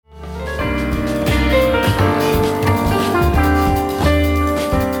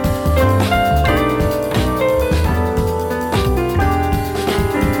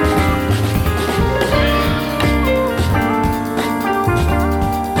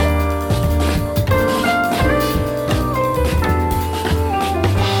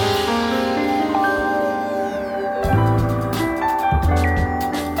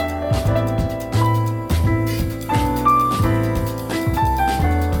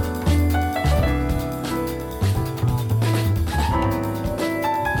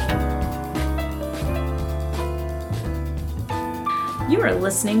You are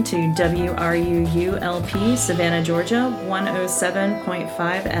listening to WRUU-LP, Savannah, Georgia, 107.5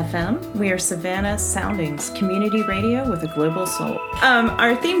 FM. We are Savannah Soundings, community radio with a global soul.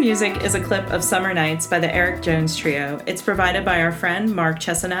 Our theme music is a clip of Summer Nights by the Eric Jones Trio. It's provided by our friend Mark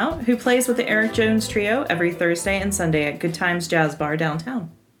Chesanout, who plays with the Eric Jones Trio every Thursday and Sunday at Good Times Jazz Bar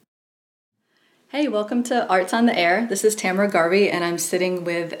downtown. Hey, welcome to Arts on the Air. This is Tamara Garvey, and I'm sitting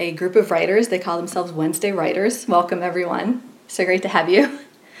with a group of writers. They call themselves Wednesday Writers. Welcome, everyone. So great to have you.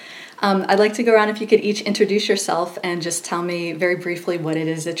 I'd like to go around if you could each introduce yourself and just tell me very briefly what it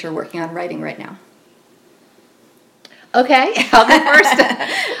is that you're working on writing right now. Okay, I'll go first.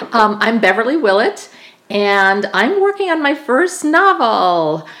 I'm Beverly Willett, and I'm working on my first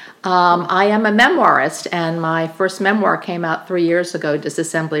novel. I am a memoirist, and my first memoir came out 3 years ago,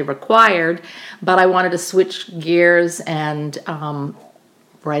 Disassembly Required, but I wanted to switch gears and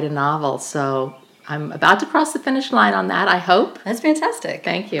write a novel, so I'm about to cross the finish line on that, I hope. That's fantastic.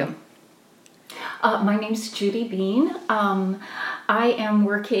 Thank you. My name's Judy Bean. I am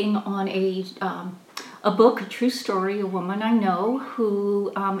working on a book, a true story, a woman I know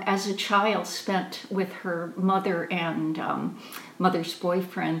who, as a child, spent with her mother and mother's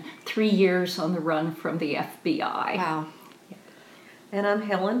boyfriend 3 years on the run from the FBI. Wow. And I'm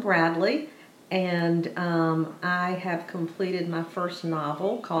Helen Bradley, and I have completed my first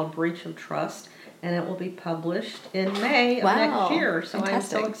novel called Breach of Trust, and it will be published in May of next year, so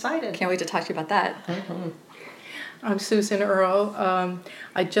Fantastic. I'm so excited. Can't wait to talk to you about that. Mm-hmm. I'm Susan Earle.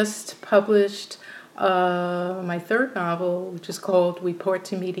 I just published my third novel, which is called We Part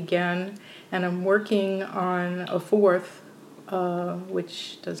to Meet Again, and I'm working on a fourth,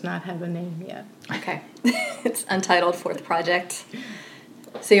 which does not have a name yet. Okay. It's untitled fourth project.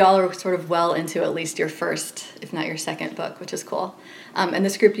 So you all are sort of well into at least your first, if not your second book, which is cool. And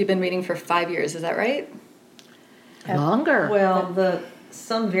this group you've been reading for 5 years, is that right? Longer. Well,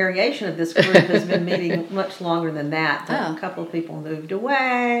 some variation of this group has been meeting much longer than that. Oh. A couple of people moved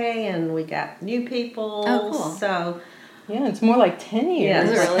away, and we got new people. Oh, cool. So, Yeah, it's more like 10 years. Yeah,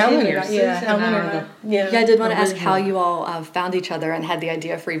 is it really? Helen 10 and years. I- Susan yeah, Helen and I and are I. Yeah. Yeah, I did want to ask how original. you all found each other and had the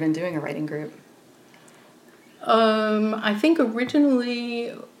idea for even doing a writing group. I think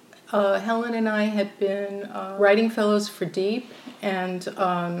originally Helen and I had been writing fellows for Deep, and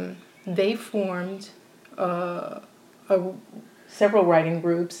they formed several writing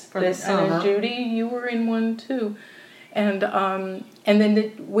groups. For the summer. And Judy, you were in one too. And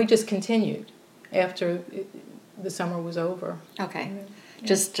then we just continued after the summer was over. Okay.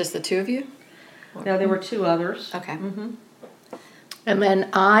 Just the two of you? no, there were two others. Okay. Mm-hmm. And then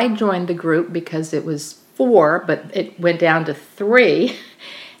I joined the group because it was 4, but it went down to 3.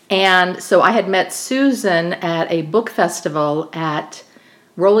 And so I had met Susan at a book festival at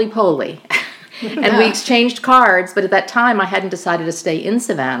Roly Poly. And we exchanged cards, but at that time I hadn't decided to stay in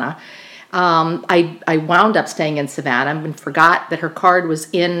Savannah. I wound up staying in Savannah and forgot that her card was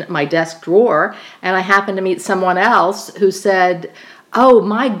in my desk drawer, and I happened to meet someone else who said, "Oh,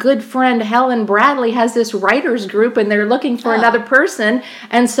 my good friend Helen Bradley has this writers group and they're looking for another person."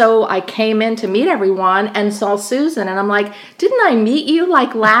 And so I came in to meet everyone and saw Susan, and I'm like, "Didn't I meet you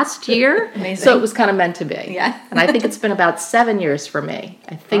like last year?" Amazing. So it was kind of meant to be. Yeah. And I think it's been about 7 years for me.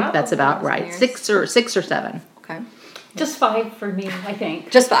 I think Wow, that's about 7 right. years. 6 or 7. Okay. Just 5 for me, I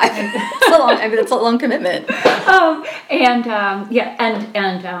think. Just 5. That's a long commitment.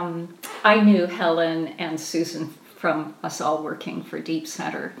 I knew Helen and Susan from us all working for Deep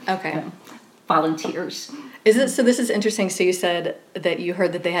Center. Okay. Volunteers. So this is interesting. So you said that you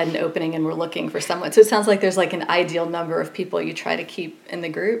heard that they had an opening and were looking for someone. So it sounds like there's like an ideal number of people you try to keep in the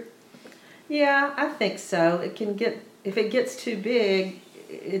group. Yeah, I think so. It can get, if it gets too big,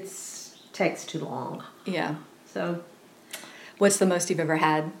 it takes too long. Yeah. So, What's the most you've ever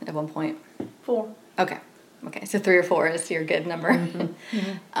had at one point? 4. Okay. So 3 or 4 is your good number.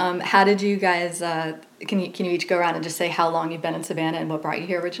 How did you guys, can you each go around and just say how long you've been in Savannah and what brought you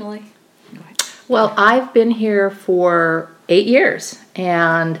here originally? Go ahead. Well, I've been here for 8 years,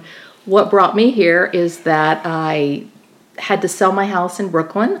 and what brought me here is that I had to sell my house in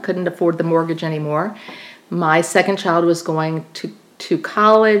Brooklyn, couldn't afford the mortgage anymore. My second child was going to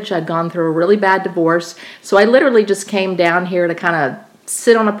college. I'd gone through a really bad divorce, so I literally just came down here to kind of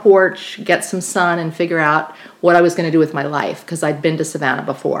sit on a porch, get some sun, and figure out what I was going to do with my life, because I'd been to Savannah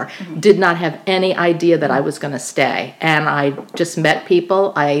before. Did not have any idea that I was going to stay, and I just met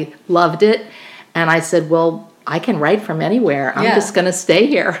people. I loved it, and I said, well, I can write from anywhere. I'm just going to stay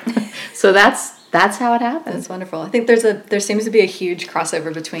here. So that's how it happened. That's wonderful. I think there seems to be a huge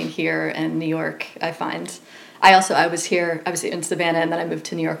crossover between here and New York, I find. I was in Savannah, and then I moved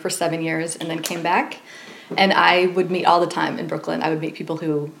to New York for 7 years and then came back. And I would meet all the time in Brooklyn. I would meet people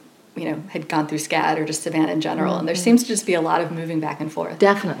who, had gone through SCAD or just Savannah in general. And there seems to just be a lot of moving back and forth.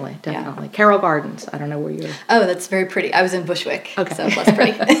 Definitely. Carroll Gardens. I don't know where you're. Oh, that's very pretty. I was in Bushwick, okay. So it's less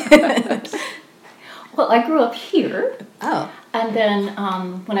pretty. Well, I grew up here. Oh. And then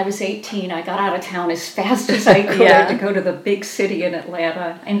when I was 18, I got out of town as fast as I could to go to the big city in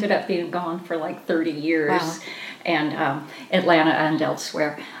Atlanta. I ended up being gone for like 30 years. Wow. And Atlanta and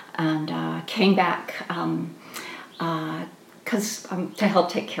elsewhere. And came back because to help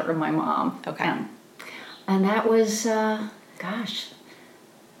take care of my mom. Okay. And that was, that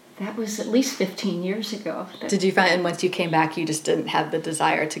was at least 15 years ago. Did you find once you came back, you just didn't have the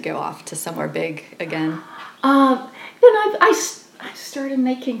desire to go off to somewhere big again? I started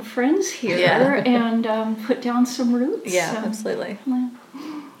making friends here and put down some roots. Yeah, absolutely.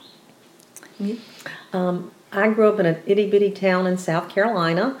 I grew up in an itty-bitty town in South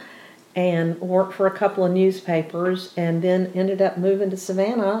Carolina and worked for a couple of newspapers and then ended up moving to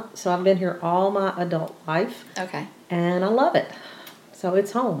Savannah. So I've been here all my adult life. Okay. And I love it. So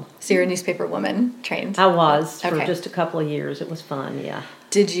it's home. So you're a newspaper woman trained? I was for Okay. just a couple of years. It was fun, yeah.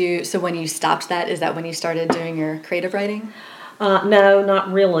 So when you stopped that, is that when you started doing your creative writing? No,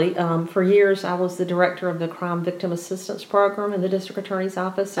 not really. For years, I was the director of the Crime Victim Assistance Program in the District Attorney's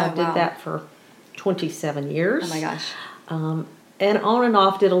Office. I did that for 27 years. Oh my gosh. And on and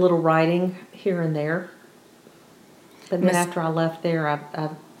off did a little writing here and there. But then after I left there, I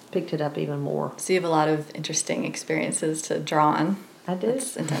picked it up even more. So you have a lot of interesting experiences to draw on. I do.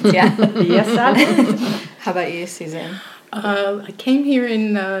 That's intense, yeah. Yes, I do. How about you, Susan? I came here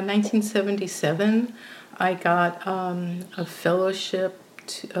in 1977. I got a fellowship,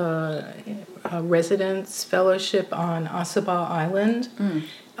 a residence fellowship on Ossabaw Island,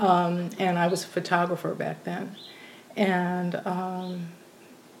 and I was a photographer back then. And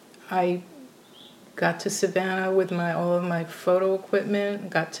I got to Savannah with all of my photo equipment,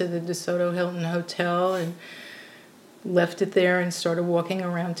 got to the DeSoto Hilton Hotel and left it there and started walking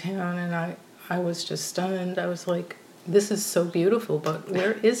around town, and I was just stunned. I was like, this is so beautiful, but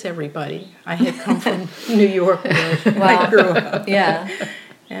where is everybody? I had come from New York where I grew up. Yeah.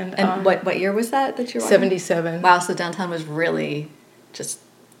 And what year was that you were 77. Wow, so downtown was really just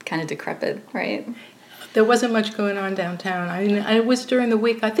kind of decrepit, right? There wasn't much going on downtown. I mean, it was during the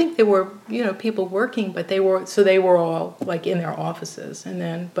week. I think there were, people working, but they were all like in their offices. And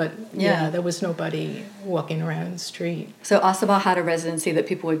then, there was nobody walking around in the street. So Ossabaw had a residency that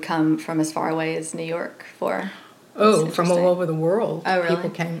people would come from as far away as New York for. Oh, from all over the world. Oh, really? People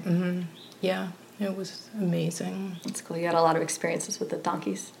came. Mm-hmm. Yeah, it was amazing. That's cool. You had a lot of experiences with the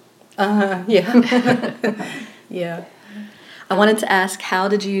donkeys. Yeah. Yeah. I wanted to ask, how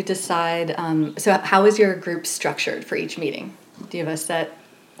did you decide, so how is your group structured for each meeting? Do you have a set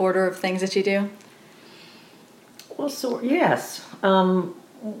order of things that you do? Well, yes.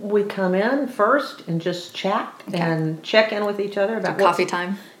 We come in first and just chat and check in with each other about coffee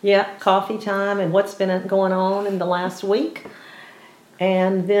time. Yeah, coffee time and what's been going on in the last week.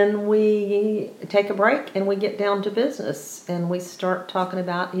 And then we take a break and we get down to business and we start talking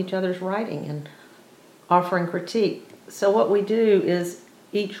about each other's writing and offering critique. So what we do is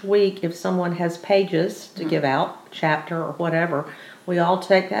each week, if someone has pages to give out, chapter or whatever, we all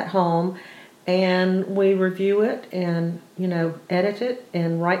take that home and we review it and, edit it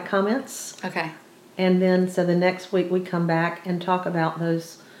and write comments. Okay. And then so the next week we come back and talk about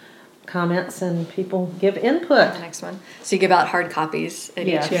those comments and people give input. The next one. So you give out hard copies at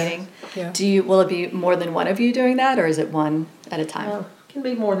each meeting. Yeah. Will it be more than one of you doing that, or is it one at a time? It can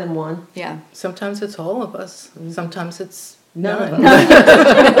be more than one. Yeah. Sometimes it's all of us. Sometimes it's None.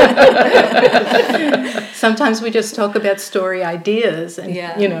 Sometimes we just talk about story ideas and,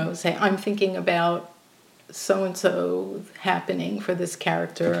 Yeah. Say, I'm thinking about so-and-so happening for this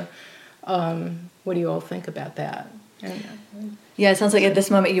character. What do you all think about that? Yeah, it sounds like at this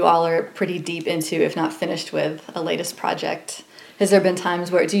moment you all are pretty deep into, if not finished with, a latest project. Has there been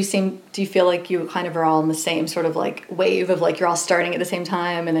times where do you feel like you kind of are all in the same sort of like wave of like you're all starting at the same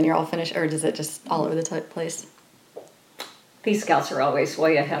time and then you're all finished, or is it just all over the place? These gals are always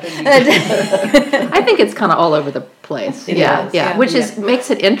way ahead of me. I think it's kind of all over the place. Yeah. Which makes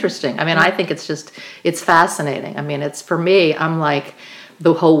it interesting. I mean, I think it's fascinating. I mean, it's for me, I'm like,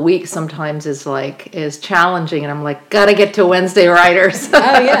 the whole week sometimes is challenging, and I'm like, gotta get to Wednesday Writers.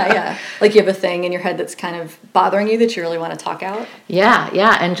 Oh yeah. Like you have a thing in your head that's kind of bothering you that you really want to talk out. Yeah,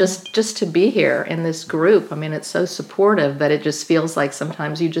 and just to be here in this group, I mean, it's so supportive that it just feels like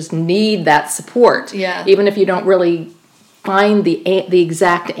sometimes you just need that support. Yeah. Even if you don't really find the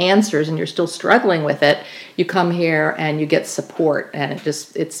exact answers and you're still struggling with it, you come here and you get support, and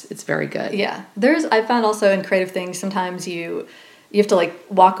it's very good. Yeah. I found also in creative things, sometimes you have to like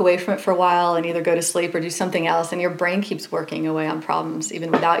walk away from it for a while and either go to sleep or do something else, and your brain keeps working away on problems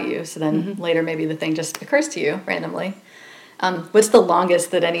even without you. So then later maybe the thing just occurs to you randomly. What's the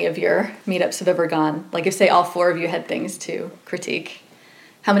longest that any of your meetups have ever gone? Like if say all four of you had things to critique,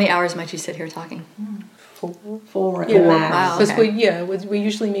 how many hours might you sit here talking? 4 Yeah. max. Wow. Because Okay. we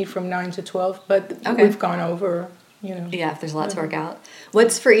usually meet from 9 to 12, but Okay. we've gone over, Yeah, if there's a lot to work out.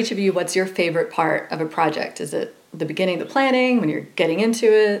 What's for each of you, what's your favorite part of a project? Is it the beginning, the planning, when you're getting into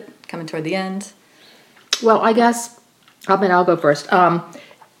it, coming toward the end? Well, I guess I'll go first.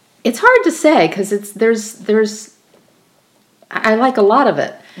 It's hard to say because there's I like a lot of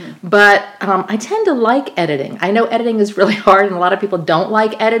it, but I tend to like editing. I know editing is really hard, and a lot of people don't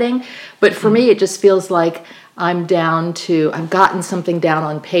like editing, but for me, it just feels like I've gotten something down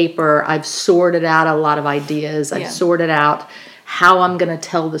on paper. I've sorted out a lot of ideas. I've sorted out how I'm going to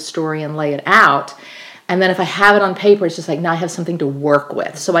tell the story and lay it out. And then if I have it on paper, it's just like now I have something to work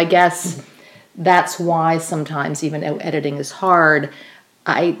with. So I guess that's why sometimes, even though editing is hard,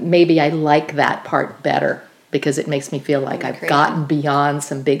 I like that part better because it makes me feel like I've gotten beyond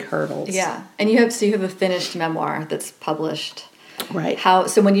some big hurdles. Yeah, and you have a finished memoir that's published. Right.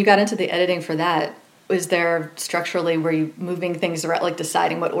 So when you got into the editing for that, was there structurally, were you moving things around, like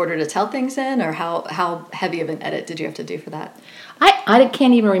deciding what order to tell things in, or how heavy of an edit did you have to do for that? I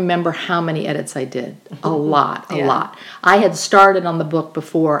can't even remember how many edits I did. A lot. Yeah. I had started on the book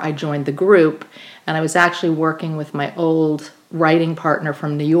before I joined the group, and I was actually working with my old writing partner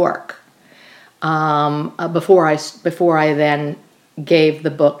from New York before I then gave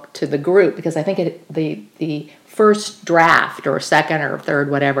the book to the group, because I think the first draft or second or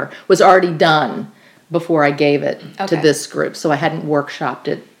third, whatever, was already done before I gave it to this group. So I hadn't workshopped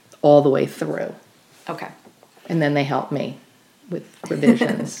it all the way through. Okay. And then they helped me with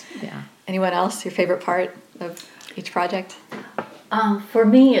revisions. Yeah. Anyone else, your favorite part of each project? For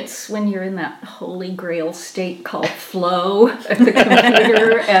me, it's when you're in that holy grail state called flow at the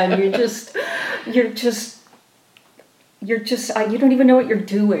computer, and you don't even know what you're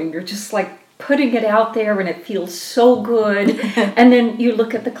doing. You're just like putting it out there, and it feels so good. And then you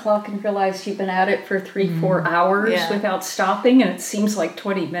look at the clock and realize you've been at it for 3-4 hours without stopping, and it seems like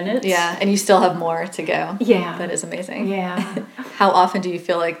 20 minutes. Yeah, and you still have more to go. Yeah. That is amazing. Yeah. How often do you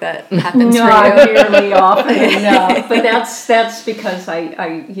feel like that happens Not for you? nearly often enough, but that's because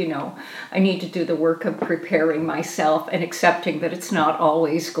I need to do the work of preparing myself and accepting that it's not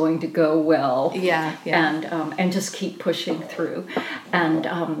always going to go well. Yeah. And just keep pushing through, and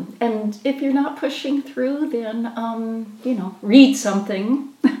if you're not pushing through, then read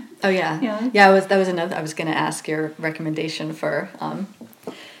something. Oh yeah. That was another. I was going to ask your recommendation for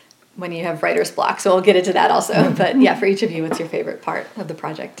when you have writer's block. So we'll get into that also. But yeah, for each of you, what's your favorite part of the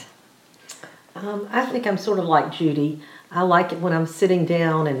project? I think I'm sort of like Judy. I like it when I'm sitting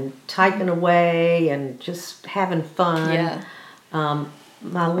down and typing away and just having fun. Yeah.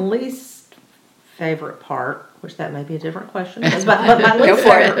 My least favorite part, which that may be a different question, but my least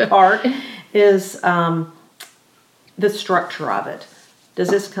for it. favorite part is the structure of it. Does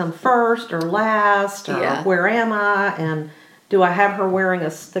this come first or last, or where am I? And do I have her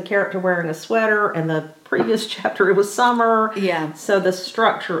the character wearing a sweater? And the previous chapter it was summer. Yeah. So the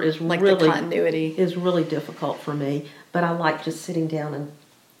structure is Like really the continuity is really difficult for me. But I like just sitting down and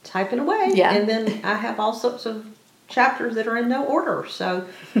typing away. Yeah. And then I have all sorts of chapters that are in no order. So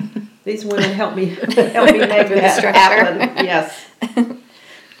these women help me make that happen. Yes.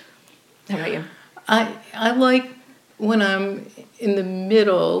 How about you? I like when I'm in the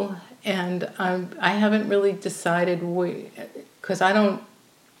middle and I haven't really decided because I don't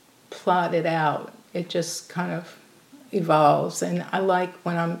plot it out. It just kind of evolves. And I like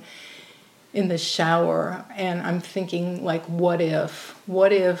when I'm in the shower and I'm thinking, like, what if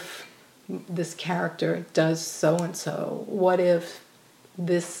this character does so and so? What if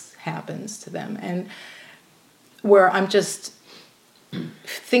this happens to them? And where I'm just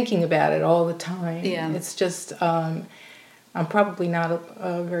thinking about it all the time. Yeah. It's just I'm probably not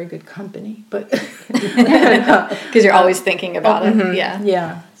a very good company, but Because you're always thinking about it. Yeah.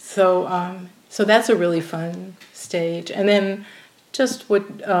 yeah. So that's a really fun stage. And then just what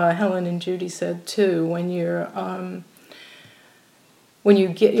Helen and Judy said too, when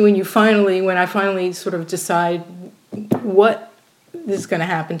I finally sort of decide what is going to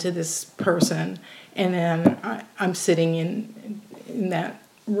happen to this person, and then I'm sitting in that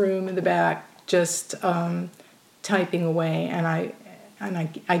room in the back just typing away, and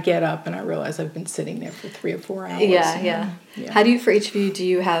I get up and I realize I've been sitting there for 3 or 4 hours. Yeah. How do you, for each of you, do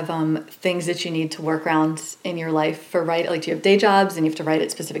you have things that you need to work around in your life for writing? Like, do you have day jobs and you have to write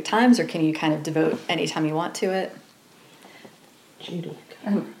at specific times, or can you kind of devote any time you want to it? Judy.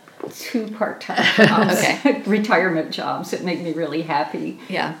 2 part-time jobs, Okay. retirement jobs that make me really happy.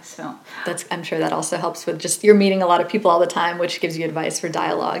 Yeah. So I'm sure that also helps with just, you're meeting a lot of people all the time, which gives you advice for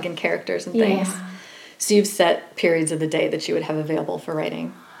dialogue and characters and things. Yeah. So you've set periods of the day that you would have available for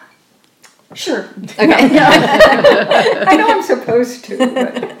writing. sure, Okay. I know I'm supposed to.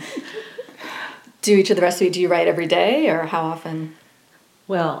 But. Do each of the rest of you, do you write every day, or how often?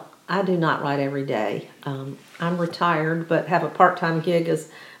 Well, I do not write every day. I'm retired, but have a part-time gig as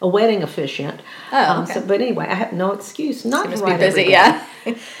a wedding officiant. Oh, okay. But anyway, I have no excuse not You to must be write busy, every day.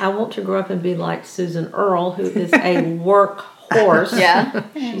 yeah. I want to grow up and be like Susan Earle, who is a workhorse. Yeah.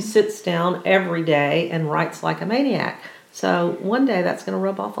 She sits down every day and writes like a maniac. So one day that's going to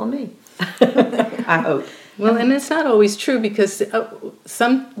rub off on me. I hope. Well, and it's not always true, because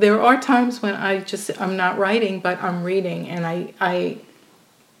there are times when I'm not writing, but I'm reading, and I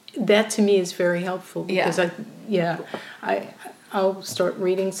that to me is very helpful, because I'll start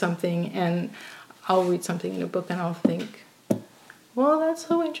reading something, and I'll read something in a book and I'll think, well, that's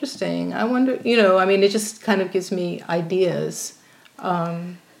so interesting. I wonder, it just kind of gives me ideas,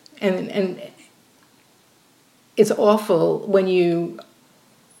 and it's awful when you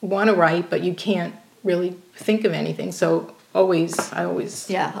want to write but you can't really think of anything. So always always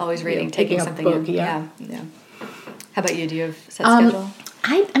reading, taking picking up a something book, in. yeah. How about you? Do you have a set schedule?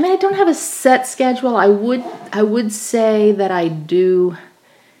 I don't have a set schedule. I would say that I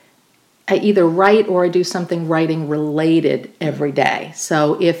either write or I do something writing related every day.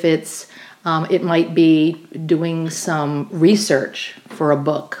 So if it's it might be doing some research for a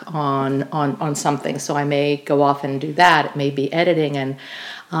book on something. So I may go off and do that. It may be editing, and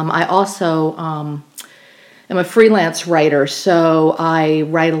I also am a freelance writer, so I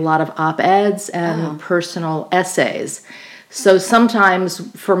write a lot of op-eds and personal essays. So sometimes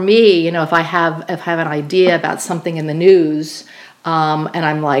for me, if I have an idea about something in the news, and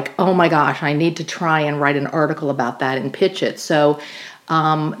I'm like, oh my gosh, I need to try and write an article about that and pitch it. So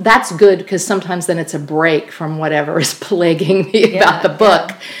that's good, because sometimes then it's a break from whatever is plaguing me about the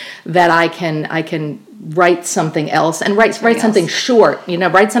book, that I can write something else and write something short.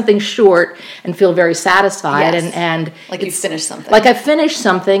 Write something short and feel very satisfied, and like you finished something. Like I finished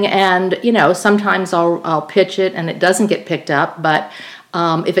something, and sometimes I'll pitch it and it doesn't get picked up, but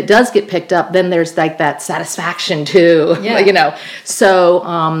if it does get picked up, then there's like that satisfaction too.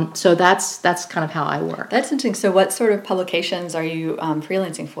 So that's kind of how I work. That's interesting. So what sort of publications are you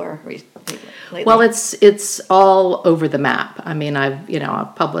freelancing for lately? Well, it's all over the map. I mean,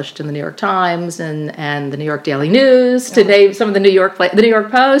 I've published in the New York Times and the New York Daily News, to name some of the New York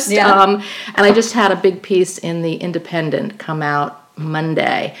Post. And I just had a big piece in the Independent come out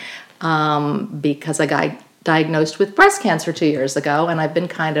Monday, because I got diagnosed with breast cancer 2 years ago, and I've been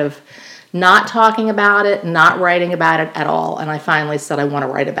kind of not talking about it, not writing about it at all, and I finally said I want to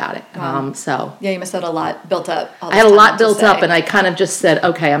write about it. You must have had a lot built up. I had a lot built up, and I kind of just said,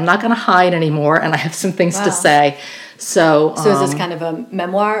 okay, I'm not going to hide anymore, and I have some things to say. So is this kind of a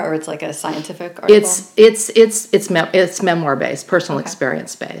memoir, or it's like a scientific article? It's memoir based, personal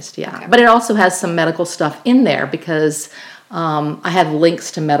experience based, But it also has some medical stuff in there, because I have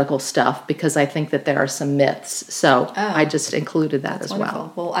links to medical stuff, because I think that there are some myths. So I just included that as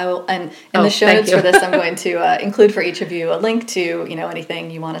wonderful. well. Well, I will, and in the show notes for this, I'm going to include for each of you a link to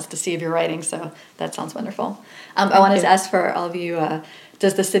anything you want us to see of your writing. So that sounds wonderful. I wanted to ask for all of you,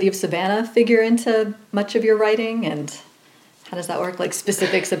 does the city of Savannah figure into much of your writing, and how does that work? Like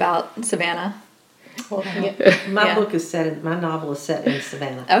specifics about Savannah? My novel is set in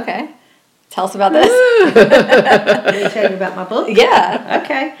Savannah. Okay. Tell us about this. Let me tell you about my book? Yeah.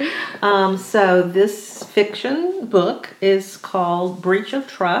 Okay. So this fiction book is called Breach of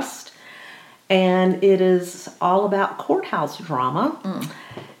Trust, and it is all about courthouse drama.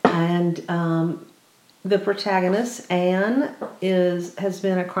 And the protagonist, Anne, has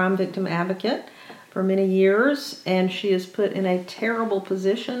been a crime victim advocate for many years, and she is put in a terrible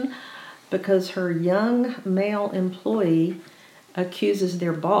position because her young male employee accuses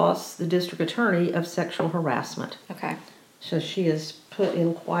their boss, the district attorney, of sexual harassment. Okay. So she is put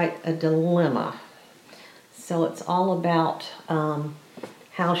in quite a dilemma. So it's all about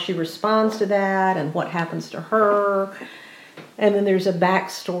how she responds to that and what happens to her. And then there's a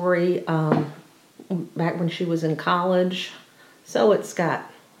backstory back when she was in college. So it's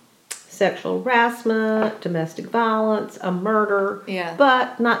got sexual harassment, domestic violence, a murder. Yeah.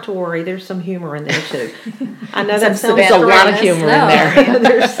 But not to worry, there's some humor in there too. I know that sounds There's a lot of humor in there.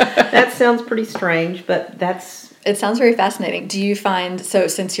 that sounds pretty strange, but that's... It sounds very fascinating. Do you find, so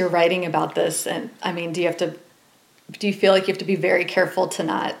since you're writing about this, and I mean, do you feel like you have to be very careful to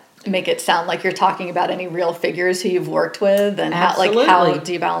not make it sound like you're talking about any real figures who you've worked with, and how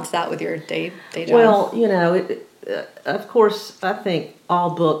do you balance that with your day job? Well, of course, I think all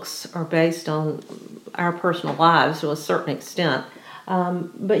books are based on our personal lives to a certain extent.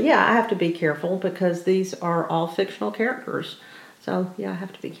 But yeah, I have to be careful because these are all fictional characters. So yeah, I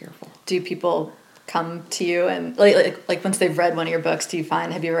have to be careful. Do people come to you and like once they've read one of your books,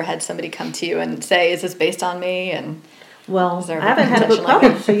 have you ever had somebody come to you and say, "Is this based on me?" And well, I haven't had a book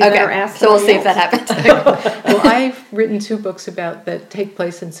published, so you better ask. So we'll see if that happens. Well, I've written 2 books that take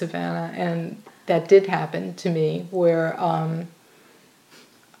place in Savannah, and that did happen to me, where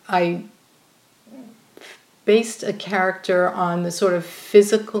I based a character on the sort of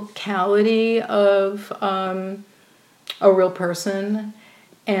physicality of a real person,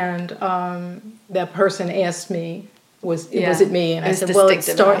 and that person asked me, was it me? And I said, well,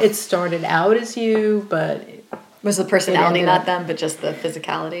 it started out as you, but... Was the personality not them, but just the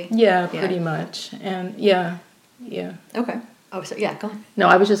physicality? Yeah, pretty much. And yeah. Okay. Oh, so yeah, go on. No,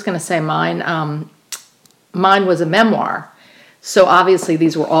 I was just going to say mine was a memoir. So obviously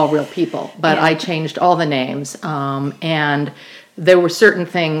these were all real people, but I changed all the names. And there were certain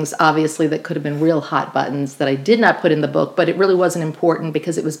things, obviously, that could have been real hot buttons that I did not put in the book, but it really wasn't important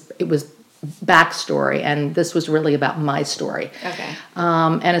because it was backstory, and this was really about my story. Okay.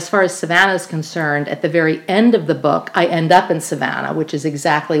 And as far as Savannah is concerned, at the very end of the book, I end up in Savannah, which is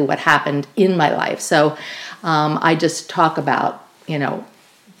exactly what happened in my life. So I just talk about,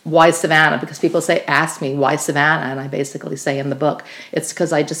 why Savannah? Because people ask me, why Savannah? And I basically say in the book, it's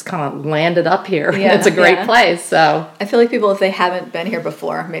because I just kind of landed up here. Yeah, it's a great place. So I feel like people, if they haven't been here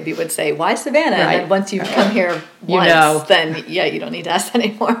before, maybe would say, why Savannah? Right. And then once you come here once, then you don't need to ask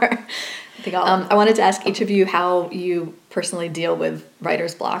anymore. I wanted to ask each of you how you personally deal with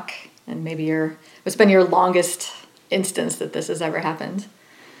writer's block, and maybe what's been your longest instance that this has ever happened.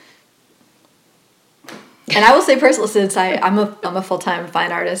 And I will say personally, since I'm a full-time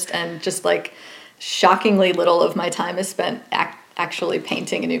fine artist, and just like shockingly little of my time is spent actually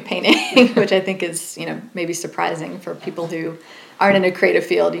painting a new painting, which I think is maybe surprising for people who aren't in a creative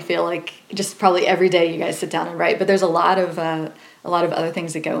field. You feel like just probably every day you guys sit down and write, but there's a lot of other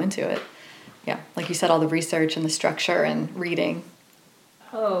things that go into it. Yeah, like you said, all the research and the structure and reading.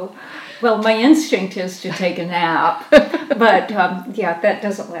 Oh, well, my instinct is to take a nap, but that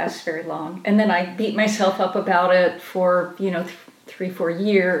doesn't last very long. And then I beat myself up about it for 3-4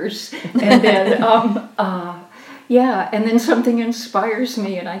 years, and then and then something inspires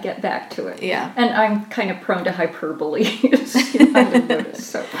me, and I get back to it. Yeah, and I'm kind of prone to hyperbole, as you might have noticed.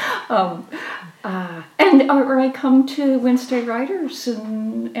 So, or I come to Wednesday Writers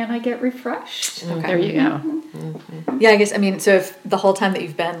and I get refreshed. Okay. There you go. Mm-hmm. Yeah, I guess, so if the whole time that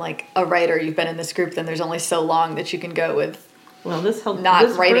you've been like a writer, you've been in this group, then there's only so long that you can go with this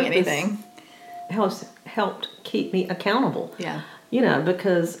writing anything. Has helped keep me accountable. Yeah.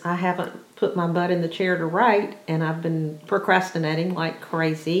 Because I haven't put my butt in the chair to write, and I've been procrastinating like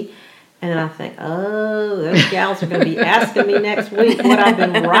crazy. And then I think, those gals are going to be asking me next week what I've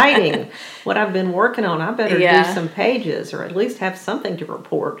been writing, what I've been working on. I better do some pages, or at least have something to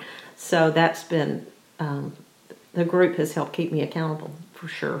report. So that's been, the group has helped keep me accountable, for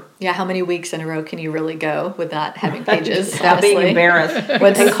sure. Yeah, how many weeks in a row can you really go with not having pages? Without being embarrassed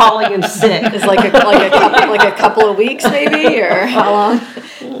and calling in sick. It's like a couple of weeks maybe, or how long?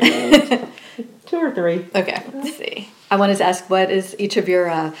 2 or 3. Okay, let's see. I wanted to ask, what is each of your...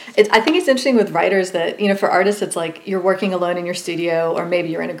 I think it's interesting with writers that, for artists, it's like you're working alone in your studio, or maybe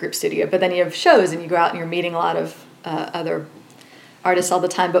you're in a group studio, but then you have shows and you go out and you're meeting a lot of other artists all the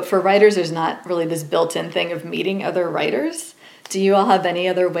time. But for writers, there's not really this built-in thing of meeting other writers. Do you all have any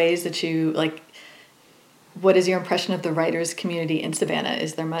other ways that you, what is your impression of the writers community in Savannah?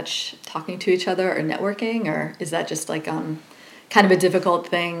 Is there much talking to each other or networking, or is that just kind of a difficult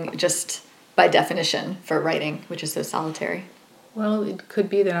thing just by definition for writing, which is so solitary? Well, it could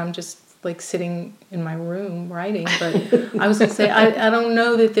be that I'm just sitting in my room writing, but I was going to say, I don't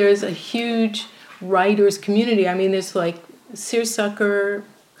know that there's a huge writers community. There's Seersucker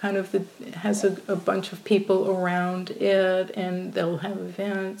kind of has a bunch of people around it, and they'll have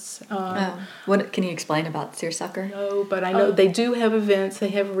events. What can you explain about Seersucker? No, but I know they do have events.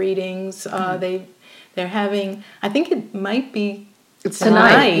 They have readings. They're having, I think it might be It's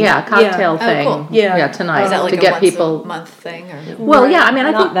tonight. Yeah, cocktail thing. Oh, cool. Yeah. Tonight Is that like to a get once people. a month thing? Or? Well, yeah, I mean,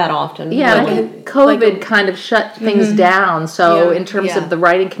 I Not think that often. Yeah, Like I think a- COVID like a- kind of shut things down. So Yeah. in terms Yeah. of the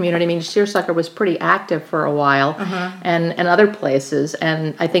writing community, I mean, Seersucker was pretty active for a while, and other places,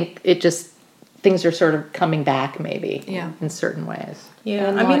 and I think it just things are sort of coming back maybe in certain ways. Yeah,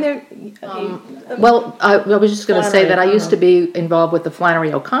 And I mean, like- Well, I was just going to say that I Flannery used to be involved with the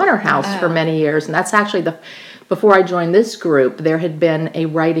Flannery O'Connor House for many years, and that's actually before I joined this group, there had been a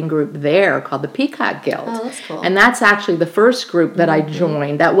writing group there called the Peacock Guild. Oh, that's cool. And that's actually the first group that I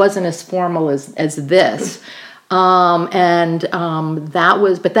joined. That wasn't as formal as this. But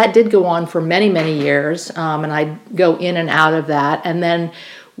that did go on for many, many years, and I'd go in and out of that. And then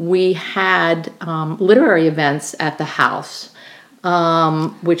we had literary events at the house,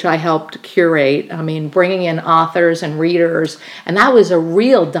 which I helped curate. I mean, bringing in authors and readers, and that was a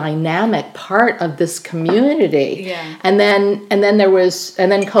real dynamic part of this community. Yeah. And then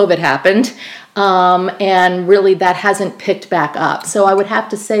COVID happened, and really that hasn't picked back up. So I would have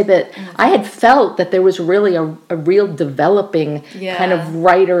to say that I had felt that there was really a real developing kind of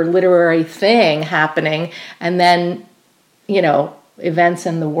writer literary thing happening, and then, events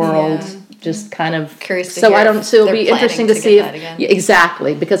in the world just kind of Curious to so hear I don't if so it'll they're be interesting to planning to see get if that again. yeah,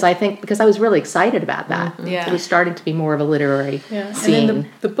 exactly because I was really excited about that. Yeah. It was starting to be more of a literary scene. And then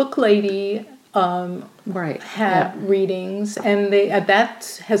the book lady Right. had readings, and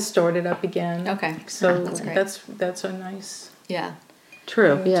that has started up again. Okay. So That's great. that's a nice. Yeah.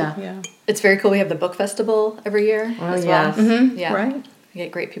 True. Yeah. Yeah. It's very cool. We have the book festival every year as yes. well. Yeah. Right. We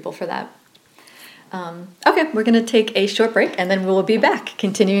get great people for that. Okay, we're going to take a short break, and then we will be back,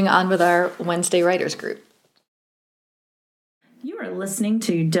 continuing on with our Wednesday Writers Group. You are listening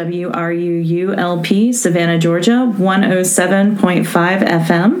to WRUULP, Savannah, Georgia, 107.5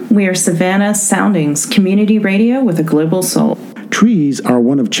 FM. We are Savannah Soundings, community radio with a global soul. Trees are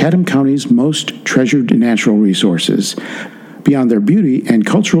one of Chatham County's most treasured natural resources. Beyond their beauty and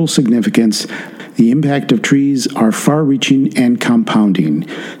cultural significance, the impact of trees are far-reaching and compounding,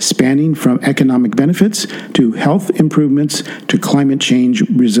 spanning from economic benefits to health improvements to climate change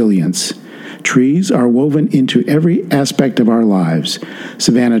resilience. Trees are woven into every aspect of our lives.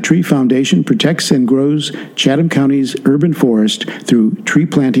 Savannah Tree Foundation protects and grows Chatham County's urban forest through tree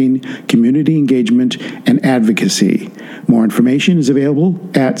planting, community engagement, and advocacy. More information is available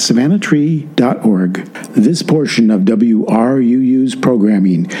at savannahtree.org. This portion of WRUU's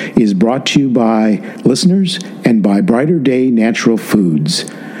programming is brought to you by listeners and by Brighter Day Natural Foods.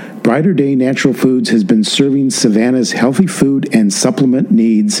 Brighter Day Natural Foods has been serving Savannah's healthy food and supplement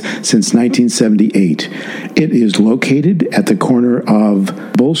needs since 1978. It is located at the corner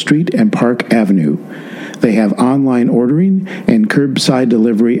of Bull Street and Park Avenue. They have online ordering and curbside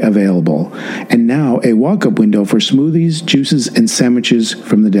delivery available, and now a walk-up window for smoothies, juices, and sandwiches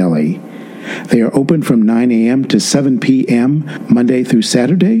from the deli. They are open from 9 a.m. to 7 p.m. Monday through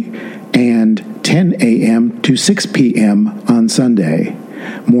Saturday, and 10 a.m. to 6 p.m. on Sunday.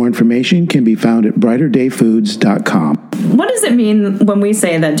 More information can be found at brighterdayfoods.com. What does it mean when we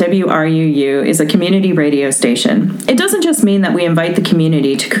say that WRUU is a community radio station? It doesn't just mean that we invite the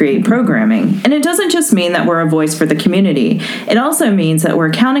community to create programming, and it doesn't just mean that we're a voice for the community. It also means that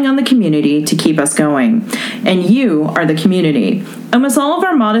we're counting on the community to keep us going, and you are the community. Almost all of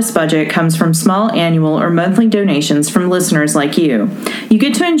our modest budget comes from small annual or monthly donations from listeners like you. You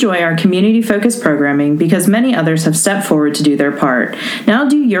get to enjoy our community-focused programming because many others have stepped forward to do their part. Now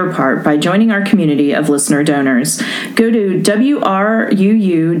do your part by joining our community of listener donors. Go to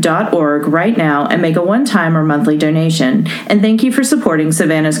WRUU.org right now and make a one-time or monthly donation. And thank you for supporting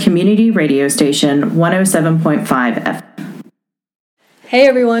Savannah's community radio station, 107.5 FM. Hey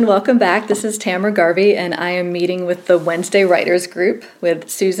everyone, welcome back. This is Tamara Garvey, and I am meeting with the Wednesday Writers Group with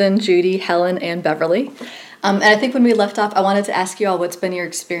Susan, Judy, Helen, and Beverly. And I think when we left off, I wanted to ask you all what's been your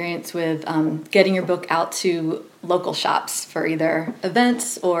experience with getting your book out to local shops for either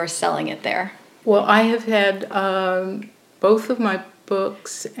events or selling it there. Well, I have had both of my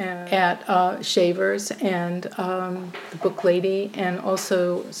books at Shavers and the Book Lady, and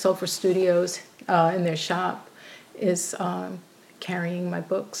also Sulphur Studios in their shop is carrying my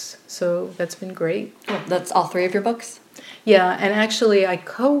books. So that's been great. Oh, that's all three of your books? Yeah, and actually I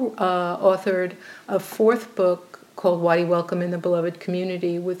co-authored a fourth book called Waddy Welcome in the Beloved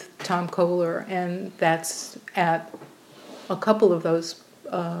Community with Tom Kohler, and that's at a couple of those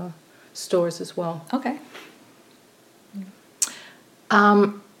stores as well. Okay.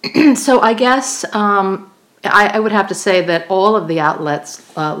 So I guess I would have to say that all of the outlets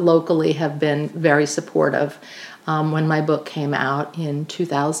locally have been very supportive. When my book came out in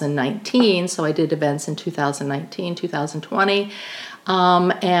 2019, so I did events in 2019, 2020.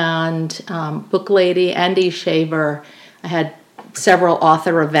 and Book Lady and eShaver. I had several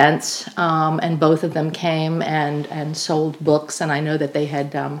author events, and both of them came and sold books, and I know that they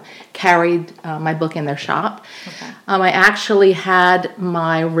had carried my book in their shop. Okay. I actually had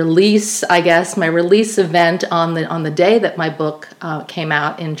my release event on the day that my book came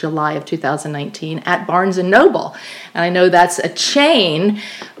out in July of 2019 at Barnes & Noble. And I know that's a chain,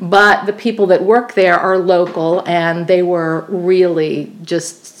 but the people that work there are local, and they were really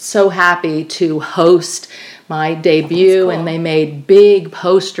just so happy to host my debut, and they made big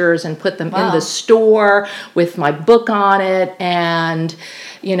posters and put them in the store with my book on it. And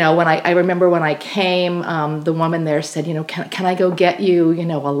when I remember when I came, the woman there said, can I go get you,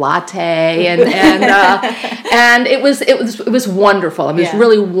 a latte? And it was wonderful. I mean, it was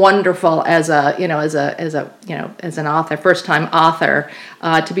really wonderful as an author, first time author,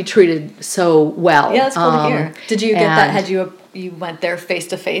 to be treated so well. Yeah, that's cool to hear. Did you get that? Had you went there face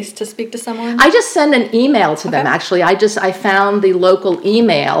to face to speak to someone? I just sent an email to them. Actually, I found the local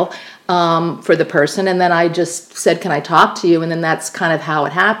email for the person, and then I just said, "Can I talk to you?" And then that's kind of how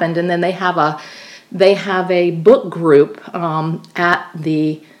it happened. And then they have a book group at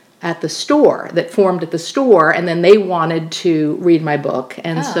the store that formed at the store, and then they wanted to read my book,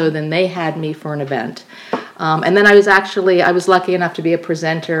 and so then they had me for an event. And then I was lucky enough to be a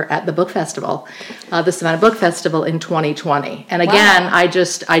presenter at the book festival, the Savannah Book Festival in 2020. And again, I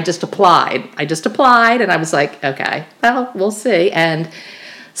just applied. And I was like, okay, well, we'll see. And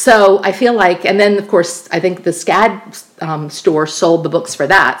so I feel like, and then of course, I think the SCAD store sold the books for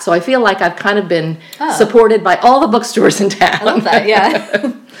that. So I feel like I've kind of been supported by all the bookstores in town. I love that,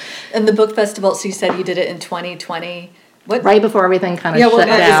 yeah. And the book festival, so you said you did it in 2020. What? Right before everything kind of shut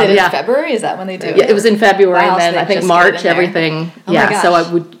down. Is it in February? Is that when they do it? Yeah, it was in February, and then I think March, everything. So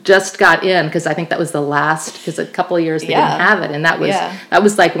I just got in because I think that was the last, because a couple of years they didn't have it, and that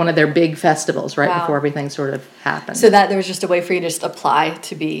was like one of their big festivals right before everything sort of happened. So that there was just a way for you to just apply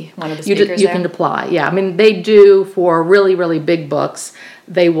to be one of the speakers You can apply, yeah. I mean, they do for really, really big books.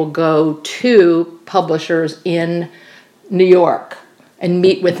 They will go to publishers in New York and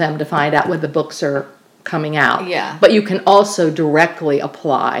meet with them to find out what the books are coming out. Yeah. But you can also directly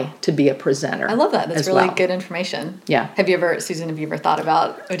apply to be a presenter. I love that. That's really good information. Yeah. Susan, have you ever thought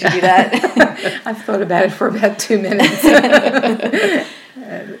about, would you do that? I've thought about it for about 2 minutes.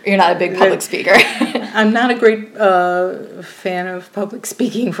 You're not a big public speaker. I'm not a great fan of public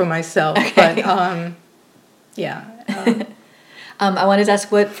speaking for myself, but yeah. I wanted to ask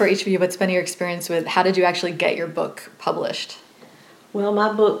for each of you, what's been your experience with, how did you actually get your book published? Well,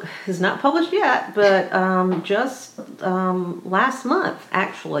 my book is not published yet, but just last month,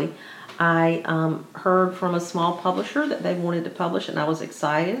 actually, I heard from a small publisher that they wanted to publish, and I was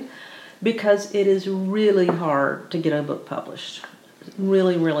excited because it is really hard to get a book published.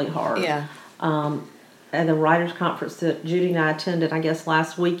 Really, really hard. Yeah. At the writers' conference that Judy and I attended, I guess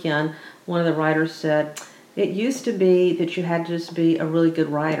last weekend, one of the writers said, it used to be that you had to just be a really good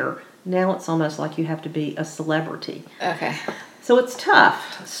writer. Now it's almost like you have to be a celebrity. Okay. So it's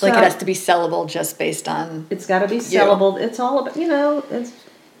tough. Like it has to be sellable just based on... It's got to be sellable. It's all about,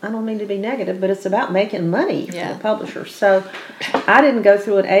 I don't mean to be negative, but it's about making money for the publisher. So I didn't go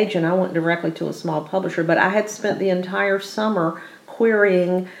through an agent. I went directly to a small publisher, but I had spent the entire summer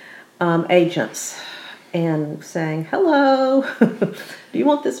querying agents and saying, hello, do you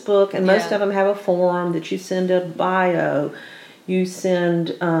want this book? And most of them have a form that you send a bio, you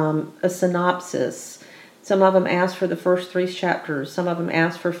send a synopsis. Some of them ask for the first 3 chapters. Some of them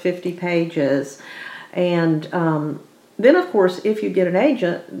ask for 50 pages. And then, of course, if you get an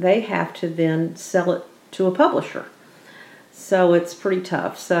agent, they have to then sell it to a publisher. So it's pretty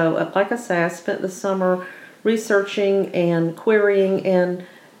tough. So, like I say, I spent the summer researching and querying and,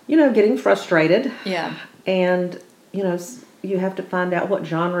 getting frustrated. Yeah. And, you have to find out what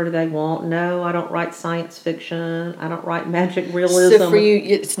genre do they want. No, I don't write science fiction. I don't write magic realism. So for you,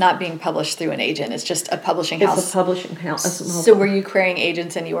 it's not being published through an agent. It's just a publishing house. It's a publishing house. So were you querying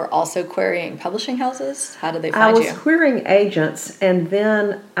agents and you were also querying publishing houses? How did they find you? I was querying agents, and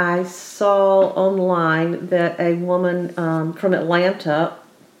then I saw online that a woman from Atlanta,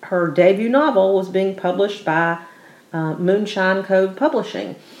 her debut novel was being published by Moonshine Cove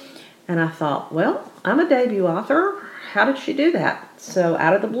Publishing. And I thought, well, I'm a debut author. How did she do that? So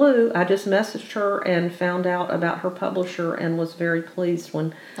out of the blue, I just messaged her and found out about her publisher and was very pleased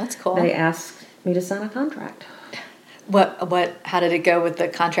when That's cool. They asked me to sign a contract. How did it go with the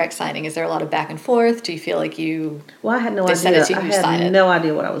contract signing? Is there a lot of back and forth? Do you feel like Well, I had no they idea. sent it to you, I you sign had it? no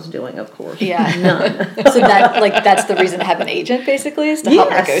idea what I was doing, of course. Yeah. None. So that's the reason to have an agent, basically, is to help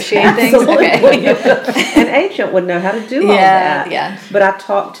Yes, negotiate things? absolutely. Okay. An agent would know how to do all Yeah, that. yeah. But I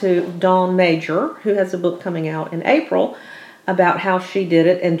talked to Dawn Major, who has a book coming out in April, about how she did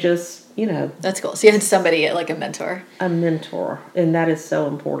it, and just, That's cool. So you had somebody, like a mentor. a mentor. And that is so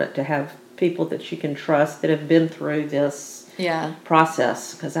important, to have people that you can trust that have been through this Yeah.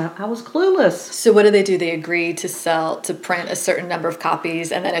 process, because I was clueless. So what do? They agree to print a certain number of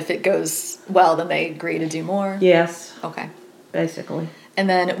copies, and then if it goes well, then they agree to do more? Yes, Okay. basically. And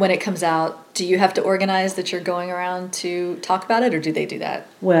then when it comes out, do you have to organize that you're going around to talk about it, or do they do that?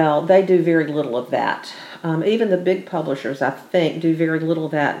 Well, they do very little of that. Even the big publishers, I think, do very little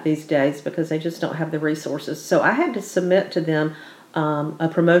of that these days, because they just don't have the resources. So I had to submit to them a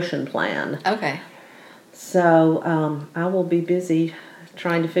promotion plan. Okay. So I will be busy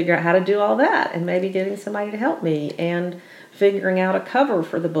trying to figure out how to do all that, and maybe getting somebody to help me, and figuring out a cover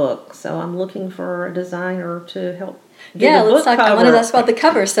for the book. So I'm looking for a designer to help. Yeah, let's talk. I wanted to ask cover. about the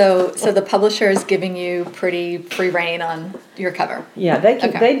cover. So the publisher is giving you pretty free reign on your cover. Yeah, they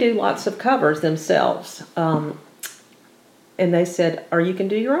Okay. they do lots of covers themselves, and they said, or you can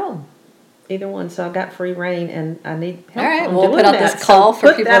do your own, either one. So I got free reign, and I need help. All right, on we'll doing put out that. this call So for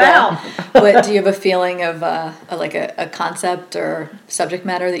put people that out. What do you have a feeling of a concept or subject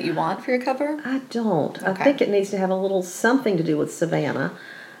matter that you want for your cover? I don't. Okay. I think it needs to have a little something to do with Savannah,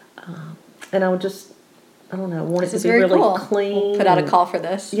 and I would just, I don't know, want This it is to be very really cool. clean. We'll put out a and- call for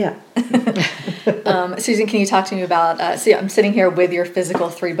this. Yeah. Susan, can you talk to me about? See, I'm sitting here with your physical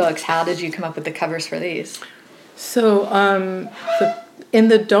 3 books. How did you come up with the covers for these? So, In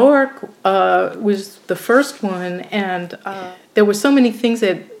the Dark was the first one, and there were so many things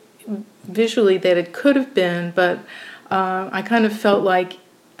that visually that it could have been, but I kind of felt like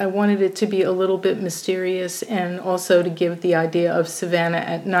I wanted it to be a little bit mysterious, and also to give the idea of Savannah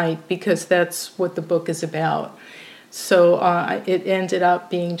at night, because that's what the book is about. So it ended up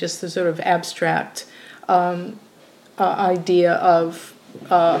being just a sort of abstract idea of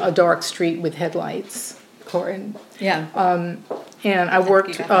a dark street with headlights. Yeah. And I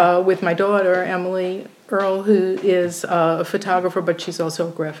worked with my daughter, Emily Earl, who is a photographer, but she's also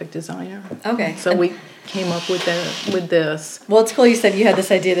a graphic designer. Okay. So we came up with this. Well, it's cool you said you had this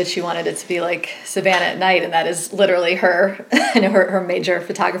idea that she wanted it to be like Savannah at night, and that is literally her, her major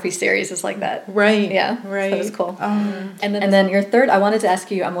photography series is like that. Right. Yeah. Right. So that's cool. And then your third, I wanted to ask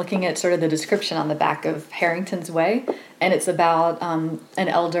you, I'm looking at sort of the description on the back of Harrington's Way, and it's about an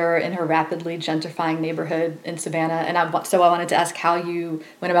elder in her rapidly gentrifying neighborhood in Savannah. And so I wanted to ask how you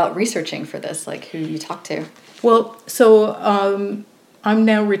went about researching for this, like who you talked to. Well, so I'm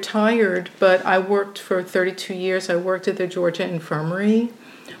now retired, but I worked for 32 years. I worked at the Georgia Infirmary,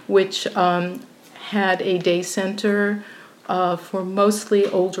 which had a day center for mostly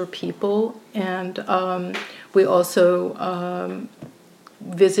older people, and we also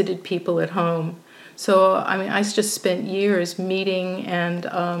visited people at home. So, I mean, I just spent years meeting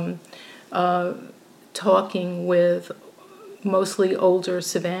and talking with mostly older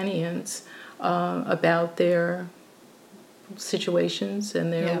Savannahans about their situations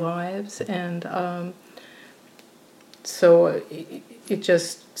and their lives, and so it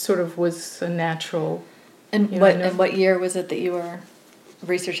just sort of was a natural. And what year was it that you were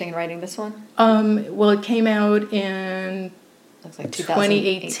researching and writing this one? Well, it came out in Looks like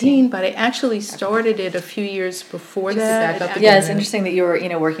 2018, but I actually started it a few years before that. Yeah, it's interesting that you were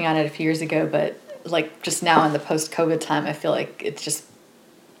working on it a few years ago, but like just now in the post-COVID time, I feel like it's just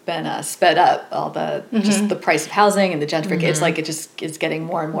been sped up. All the just the price of housing and the gentrification. It's like it just is getting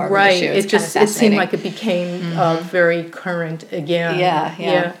more and more of an issue. It's it seemed like it became very current again.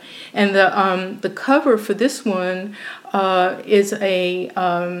 Yeah. And the cover for this one is a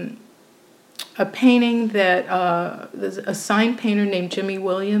painting that there's a sign painter named Jimmy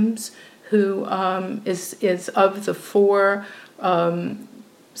Williams, who is of the 4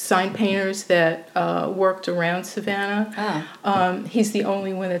 sign painters that worked around Savannah. He's the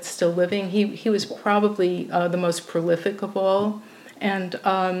only one that's still living. He was probably the most prolific of all, and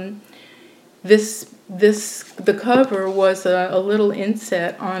the cover was a little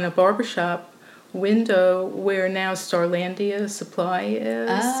inset on a barbershop window where now Starlandia Supply is.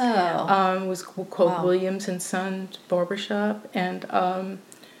 It was called Williams and Son Barbershop, and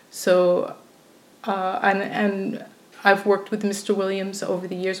and I've worked with Mr. Williams over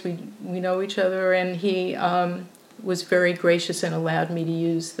the years. We know each other, and he was very gracious and allowed me to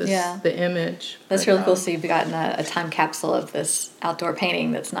use the image. That's really cool. So you've gotten a time capsule of this outdoor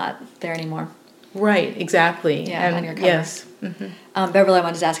painting that's not there anymore. Right, exactly. Yeah, and on your cover. yes. Beverly, I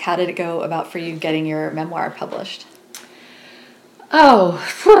wanted to ask, how did it go about for you getting your memoir published? Oh,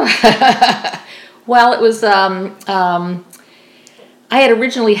 well, it was, I had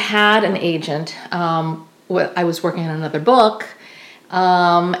originally had an agent. I was working on another book,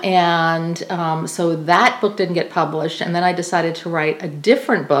 so that book didn't get published, and then I decided to write a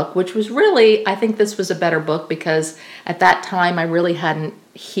different book, which was really, I think this was a better book because at that time I really hadn't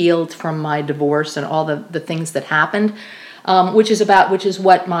healed from my divorce and all the things that happened, which is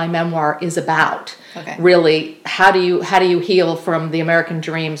what my memoir is about. Okay. Really, how do you heal from the American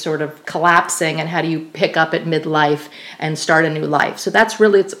dream sort of collapsing, and how do you pick up at midlife and start a new life? So that's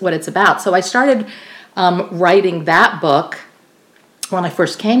really what it's about. So I started writing that book when I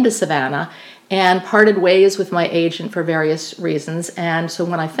first came to Savannah, and parted ways with my agent for various reasons. And so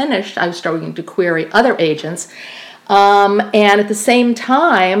when I finished, I was starting to query other agents. And at the same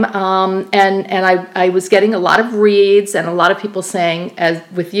time, I was getting a lot of reads and a lot of people saying, as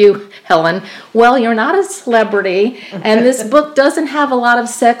with you, Helen, well, you're not a celebrity, and this book doesn't have a lot of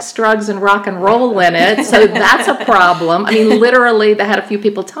sex, drugs, and rock and roll in it, so that's a problem. I mean, literally, they had a few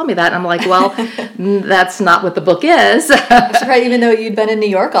people tell me that, and I'm like, well, that's not what the book is. That's right, even though you'd been in New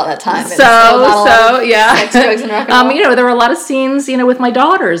York all that time. Yeah. Sex, drugs, and rock and roll. There were a lot of scenes, with my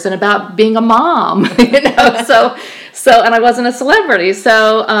daughters and about being a mom, So, and I wasn't a celebrity,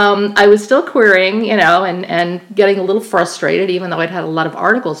 so I was still querying, and getting a little frustrated, even though I'd had a lot of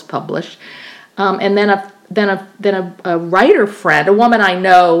articles published. And then a writer friend, a woman I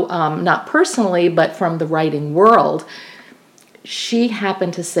know, not personally, but from the writing world, she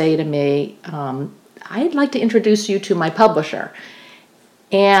happened to say to me, I'd like to introduce you to my publisher.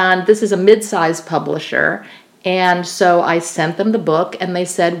 And this is a mid-sized publisher. And so I sent them the book, and they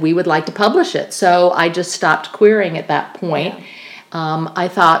said, we would like to publish it. So I just stopped querying at that point. Yeah. I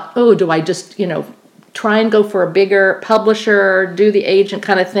thought, do I just, try and go for a bigger publisher, do the agent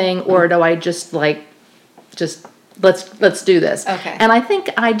kind of thing, or do I just let's do this? Okay. And I think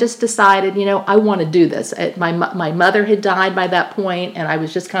I just decided, I want to do this. My mother had died by that point, and I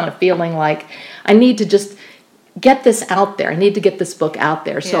was just kind of feeling like I need to just get this out there. I need to get this book out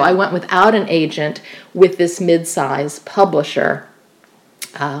there. So I went without an agent with this mid-size publisher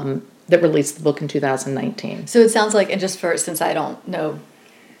that released the book in 2019. So it sounds like, and just since I don't know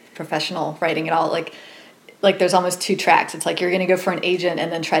professional writing at all, like there's almost two tracks. It's like you're going to go for an agent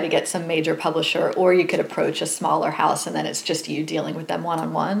and then try to get some major publisher, or you could approach a smaller house and then it's just you dealing with them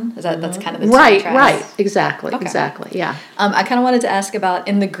one-on-one. That's kind of the two tracks? Right. Exactly. Okay. Exactly. Yeah. I kind of wanted to ask about,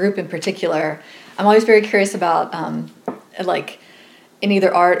 in the group in particular, I'm always very curious about in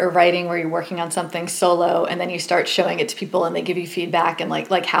either art or writing where you're working on something solo and then you start showing it to people and they give you feedback, and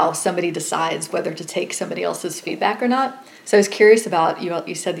like how somebody decides whether to take somebody else's feedback or not. So I was curious about,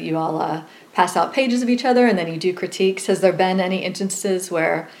 you said that you all pass out pages of each other and then you do critiques. Has there been any instances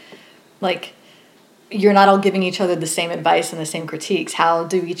where you're not all giving each other the same advice and the same critiques? How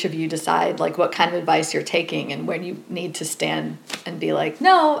do each of you decide what kind of advice you're taking and when you need to stand and be like,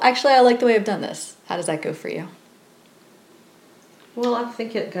 no, actually I like the way I've done this? How does that go for you? Well, I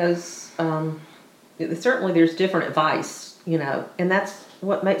think it goes, certainly there's different advice, and that's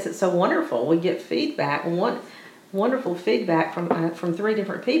what makes it so wonderful. We get feedback, wonderful feedback from three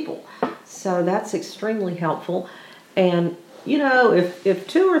different people. So that's extremely helpful. And if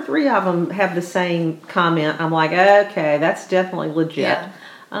two or three of them have the same comment, I'm like, okay, that's definitely legit.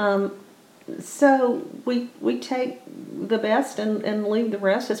 Yeah. So we take the best and leave the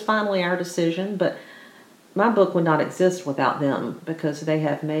rest. It's finally our decision, but my book would not exist without them because they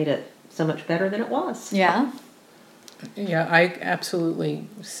have made it so much better than it was. Yeah. Yeah, I absolutely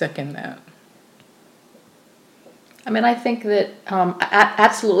second that. I mean, I think that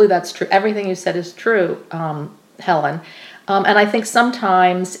absolutely that's true. Everything you said is true, Helen. And I think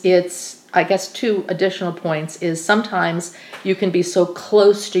sometimes it's, I guess, two additional points is sometimes you can be so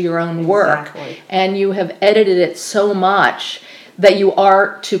close to your own work and you have edited it so much that you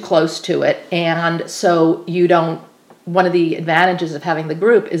are too close to it. And so you don't, one of the advantages of having the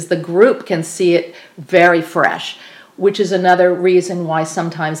group is the group can see it very fresh, which is another reason why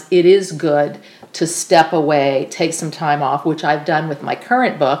sometimes it is good to step away, take some time off, which I've done with my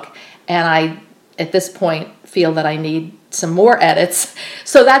current book. And I, at this point, feel that I need some more edits.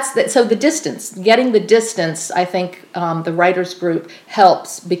 So so the distance, getting the distance, I think the writers group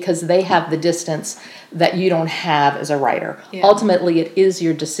helps because they have the distance that you don't have as a writer. Yeah. Ultimately, it is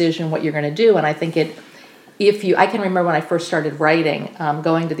your decision what you're going to do, and I think it I can remember when I first started writing,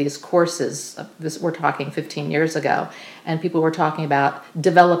 going to these courses, we're talking 15 years ago, and people were talking about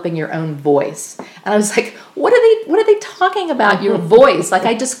developing your own voice. And I was like, what are they talking about, your voice? Like,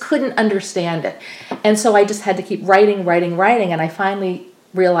 I just couldn't understand it. And so I just had to keep writing, and I finally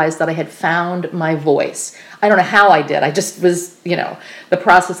realized that I had found my voice. I don't know how I did. I just was, the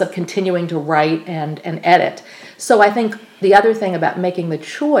process of continuing to write and edit. So I think the other thing about making the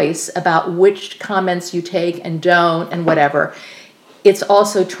choice about which comments you take and don't and whatever, it's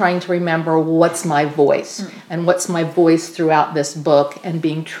also trying to remember what's my voice and what's my voice throughout this book and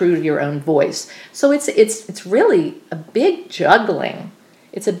being true to your own voice. So it's really a big juggling.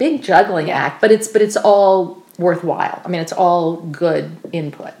 It's a big juggling act, but it's all worthwhile. I mean, it's all good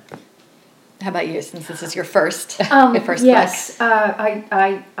input. How about you, since this is your first yes, book?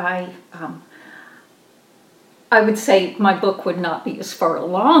 I would say my book would not be as far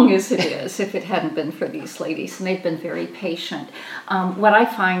along as it is if it hadn't been for these ladies, and they've been very patient. What I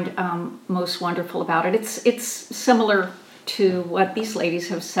find most wonderful about it, it's similar to what these ladies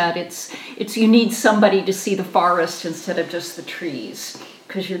have said. It's you need somebody to see the forest instead of just the trees,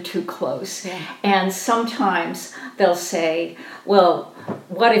 because you're too close. Yeah. And sometimes they'll say, well,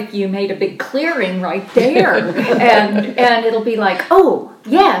 what if you made a big clearing right there? and it'll be like, oh,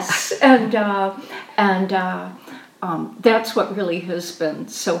 yes. And that's what really has been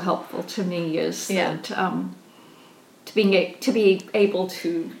so helpful to me is that to be able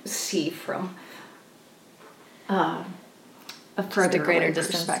to see from a further greater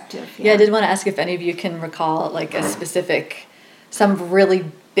perspective. Yeah, I did want to ask if any of you can recall like a specific, some really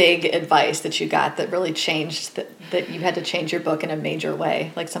big advice that you got that really changed, that you had to change your book in a major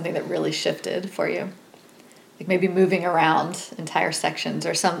way, like something that really shifted for you. Like maybe moving around entire sections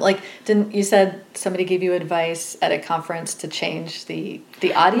or didn't you said somebody gave you advice at a conference to change the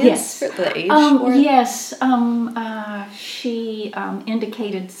audience, the age for it? Yes, she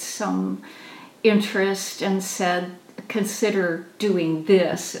indicated some interest and said, consider doing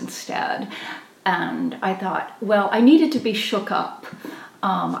this instead. And I thought, well, I needed to be shook up.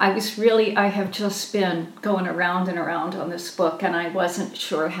 I have just been going around and around on this book, and I wasn't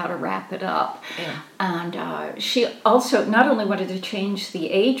sure how to wrap it up. Yeah. And she also not only wanted to change the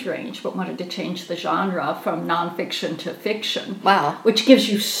age range, but wanted to change the genre from nonfiction to fiction. Wow. Which gives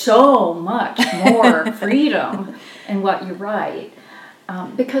you so much more freedom in what you write.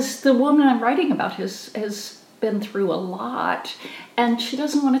 Because the woman I'm writing about has been through a lot, and she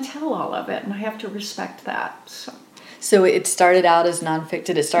doesn't want to tell all of it, and I have to respect that. So it started out as nonfiction.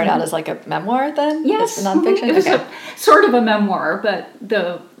 Did it start out as like a memoir then? Yes, it's nonfiction. It was sort of a memoir, but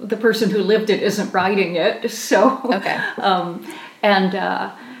the person who lived it isn't writing it. So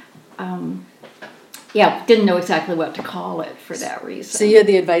didn't know exactly what to call it for that reason. So you had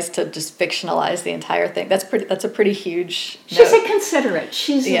the advice to just fictionalize the entire thing. That's a pretty huge note. She said consider it.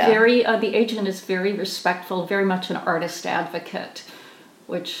 She's very the agent is very respectful, very much an artist advocate,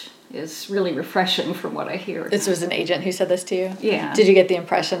 which is really refreshing from what I hear. This was an agent who said this to you? Yeah. Did you get the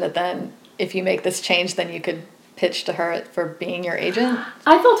impression that then if you make this change, then you could pitch to her for being your agent?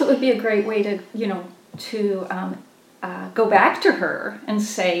 I felt it would be a great way to, go back to her and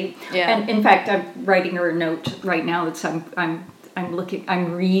say, and in fact, I'm writing her a note right now that's I'm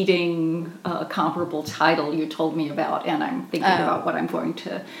reading a comparable title you told me about, and I'm thinking about what I'm going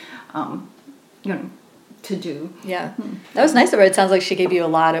to, to do. Yeah. That was nice of her. It sounds like she gave you a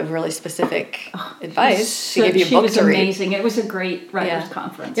lot of really specific advice. She gave you a book to read. She was amazing. It was a great writers'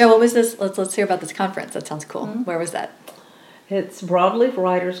 conference. Yeah, what was this? Let's hear about this conference. That sounds cool. Mm-hmm. Where was that? It's Broadleaf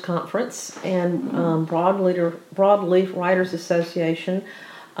Writers Conference, and Broadleaf Writers Association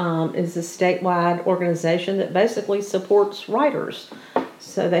is a statewide organization that basically supports writers.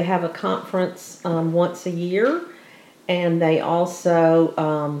 So they have a conference once a year, and they also,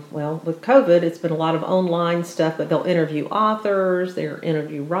 with COVID, it's been a lot of online stuff, but they'll interview authors, they'll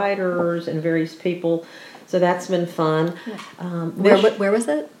interview writers, and various people. So that's been fun. Where was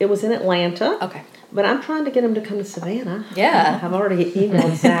it? It was in Atlanta. Okay. But I'm trying to get them to come to Savannah. Yeah. I've already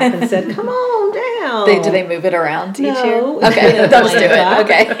emailed Zach and said, come on down. Do they move it around each year? Okay, they'll just do it.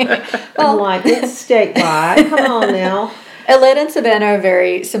 Okay. I'm like, it's statewide. Come on now. Atlanta and Savannah are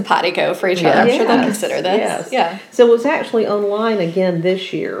very simpatico for each other. I'm sure they'll consider this. Yes. Yeah. So it was actually online again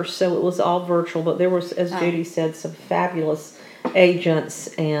this year. So it was all virtual. But there was, as Judy said, some fabulous agents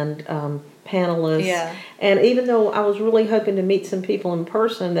and panelists. Yeah. And even though I was really hoping to meet some people in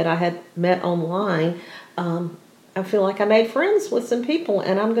person that I had met online, I feel like I made friends with some people,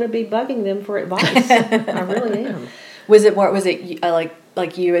 and I'm going to be bugging them for advice. I really am. Was it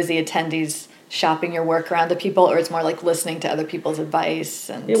like you as the attendees shopping your work around to people, or it's more like listening to other people's advice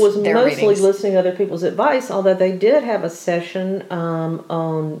and It was their mostly readings? listening to other people's advice, although they did have a session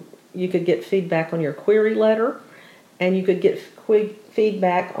on, you could get feedback on your query letter, and you could get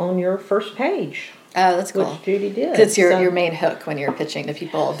feedback on your first page. Oh, that's cool. Which Judy did. It's your main hook when you're pitching to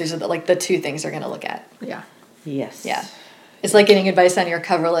people. These are the two things they're going to look at. Yeah. Yes. Yeah. It's like getting advice on your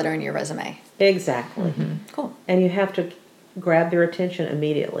cover letter and your resume. Exactly. Cool. And you have to grab their attention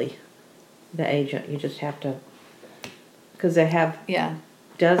immediately, the agent. You just have to, because they have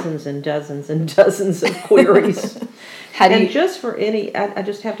dozens and dozens and dozens of queries. Just for any, I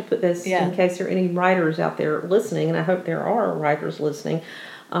just have to put this in case there are any writers out there listening, and I hope there are writers listening.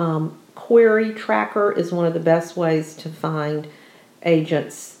 Query Tracker is one of the best ways to find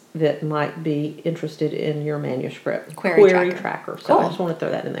agents that might be interested in your manuscript. Query Tracker. So I just want to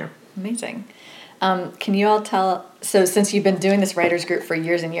throw that in there. Amazing. Can you all tell, so since you've been doing this writers group for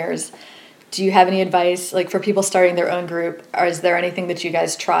years and years, do you have any advice, like for people starting their own group, or is there anything that you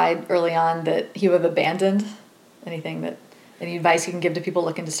guys tried early on that you have abandoned? Any advice you can give to people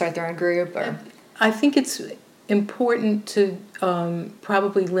looking to start their own group? Or I think it's important to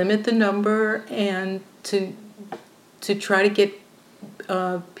probably limit the number and to try to get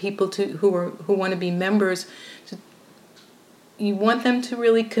people who want to be members. You want them to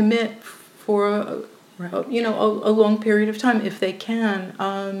really commit for a long period of time if they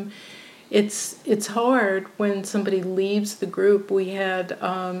can. It's hard when somebody leaves the group. We had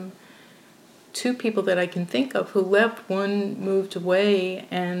 2 people that I can think of who left. One moved away,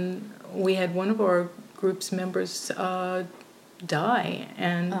 and we had one of our group's members die,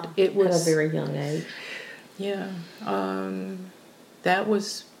 and it was at a very young age. Yeah, that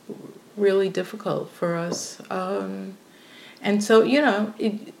was really difficult for us, and so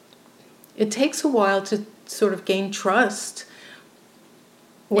it takes a while to sort of gain trust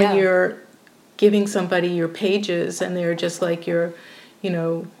when you're giving somebody your pages and they're just like your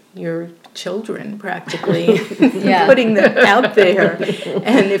children practically, putting them out there.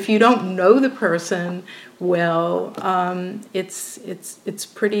 And if you don't know the person well, it's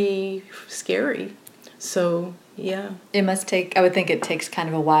pretty scary. So it must take, I would think it takes kind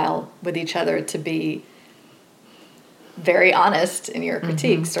of a while with each other to be very honest in your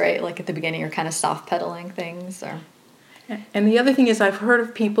critiques, right? Like at the beginning you're kind of soft pedaling things, or... And the other thing is, I've heard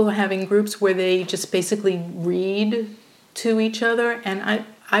of people having groups where they just basically read to each other, and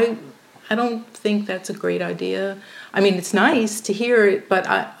I don't think that's a great idea. I mean, it's nice to hear it, but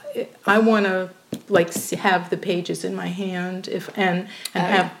I want to have the pages in my hand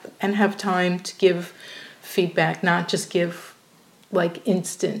have time to give feedback, not just give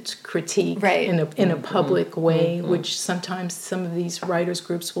instant critique in a public way, which sometimes some of these writers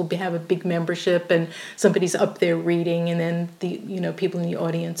groups will have a big membership and somebody's up there reading, and then the people in the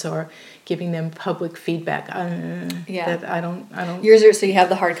audience are giving them public feedback. That I don't. Yours are, so you have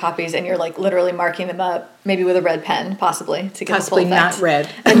the hard copies and you're literally marking them up, maybe with a red pen, possibly to get possibly the full effect. not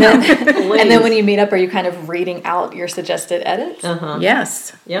red. And then when you meet up, are you kind of reading out your suggested edits?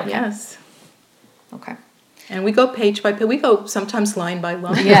 Yes. Yep. Yes. Okay. And we go page by page. We go sometimes line by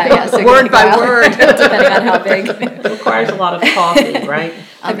line. So word by word, depending on how big. It requires a lot of coffee, right?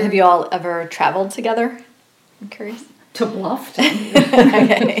 Have you all ever traveled together? I'm curious. To Bluffton.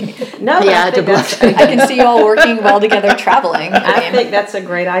 Okay. No, to Bluffton. I can see you all working well together traveling. I think that's a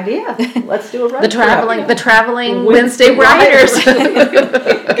great idea. Let's do a road trip. The traveling Wednesday writers.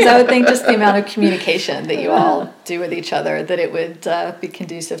 Because I would think just the amount of communication that you all do with each other, that it would be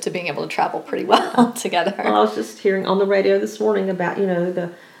conducive to being able to travel pretty well together. Well, I was just hearing on the radio this morning about,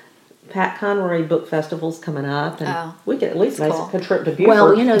 the Pat Conroy Book Festival's coming up, and we could at least make a trip to Beaufort.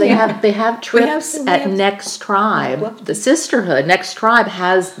 Well, they have trips at Next Tribe. The Sisterhood, Next Tribe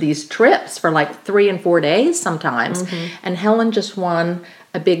has these trips for 3 and 4 days sometimes, and Helen just won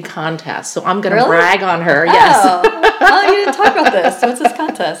a big contest, so I'm going to brag on her. Yes. Oh, you didn't talk about this. What's this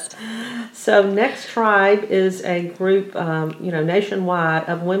contest? So Next Tribe is a group, nationwide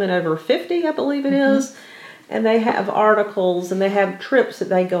of women over 50, I believe it is. And they have articles and they have trips that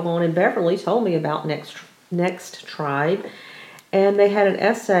they go on. And Beverly told me about Next Tribe. And they had an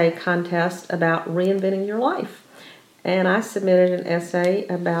essay contest about reinventing your life. And I submitted an essay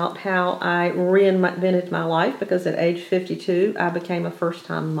about how I reinvented my life because at age 52, I became a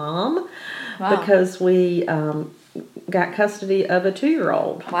first-time mom because we got custody of a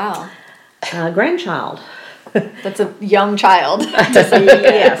 2-year-old. Wow. Grandchild. That's a young child.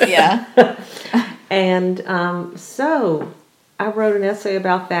 Yes. Yeah. And so I wrote an essay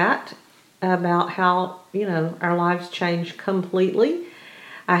about that, about how, our lives changed completely.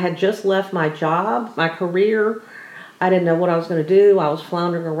 I had just left my job, my career. I didn't know what I was going to do. I was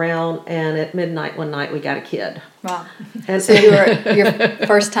floundering around, and at midnight one night we got a kid. Wow. And So you were your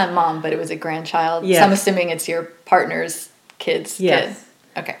first time mom, but it was a grandchild. Yes. So I'm assuming it's your partner's kid's Yes.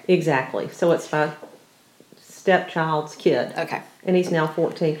 kid. Okay. Exactly. So it's my stepchild's kid. Okay. And he's now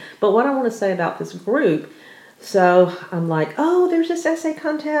 14. But what I want to say about this group, so I'm like, oh, there's this essay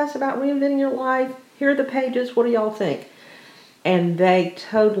contest about reinventing your life. Here are the pages. What do y'all think? And they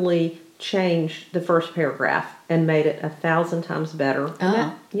totally changed the first paragraph and made it 1,000 times better. And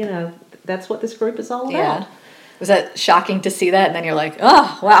that, you know, that's what this group is all about. Yeah. Was that shocking to see that? And then you're like,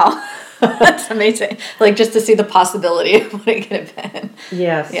 oh, wow. That's amazing. Like just to see the possibility of what it could have been.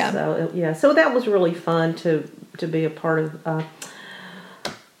 Yes. Yeah. So that was really fun to be a part of.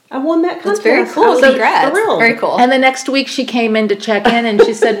 I won that contest. That's very cool. I was Congrats. thrilled. Very cool. And the next week she came in to check in, and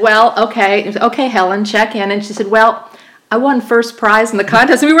she said, well, okay, Helen, check in. And she said, well, I won first prize in the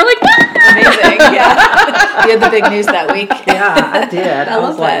contest. And we were like, Amazing. Yeah. You had the big news that week. Yeah, I did. I I was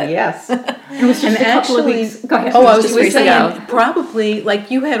love like, that. yes. It was just And a couple of actually, weeks. Go ahead. I was Just just recently. saying, probably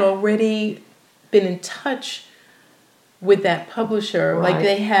like you had already been in touch with that publisher, like Right.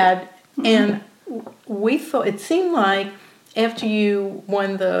 they had, and we thought it seemed like after you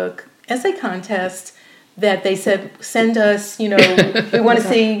won the essay contest that they said, send us, we want to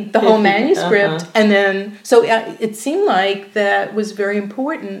see the whole manuscript, and then so it seemed like that was very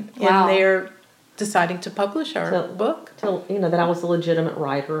important Wow. in their deciding to publish our So- book. That I was a legitimate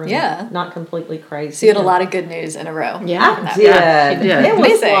writer and Yeah. not completely crazy. So you had a lot of good news in a row. yeah, I did. yeah, she did. It was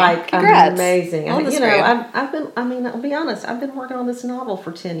Amazing. like Congrats. amazing. I love this for you. I'll be honest, I've been working on this novel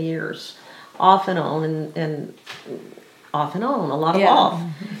for 10 years, off and on, and off and on, a lot of Yeah. off.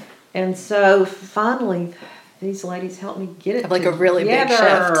 And so finally, these ladies helped me get it Have, like, a really big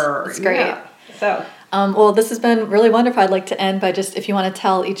together. shift. It's great. Yeah. So Well, this has been really wonderful. I'd like to end by just, if you want to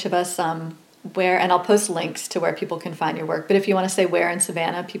tell each of us where, and I'll post links to where people can find your work, but if you want to say where in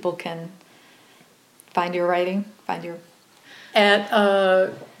Savannah people can find your writing, At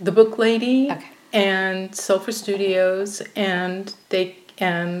the Book Lady Okay. and Sulphur Studios, and they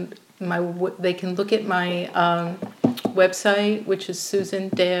can look at my website, which is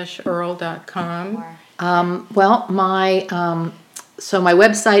susan-earl.com. Well, my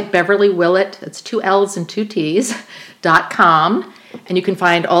website, Beverly Willett, it's 2 L's and 2 T's, .com, and you can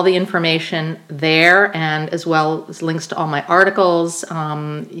find all the information there, and as well as links to all my articles.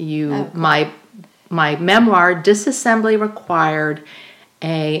 My memoir, Disassembly Required,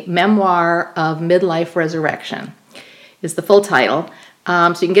 a memoir of midlife resurrection, is the full title. So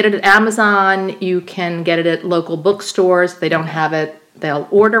you can get it at Amazon. You can get it at local bookstores. If they don't have it, they'll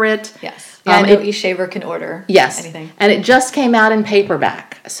order it. yes. Yeah, I know it- eShaver can order Yes, anything. and it just came out in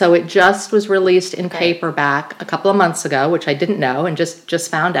paperback. So it just was released in paperback a couple of months ago, which I didn't know and just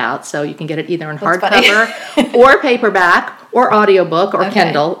found out. So you can get it either in That's funny. hardcover or paperback or audiobook or Okay.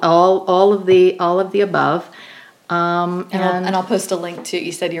 Kindle, all of the above. And I'll post a link to,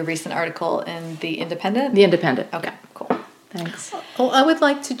 you said your recent article in The Independent? The Independent. Okay, cool. Thanks. Oh, I would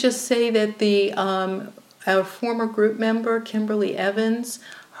like to just say that our former group member, Kimberly Evans,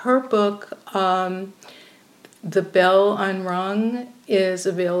 her book, The Bell Unrung, is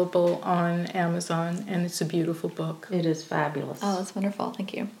available on Amazon, and it's a beautiful book. it is fabulous. Oh, that's wonderful.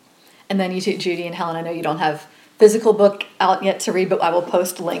 Thank you. And then you two, Judy and Helen, I know you don't have physical book out yet to read, but I will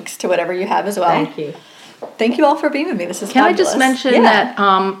post links to whatever you have as well. Thank you. Thank you all for being with me. This is Can fabulous. I just mention that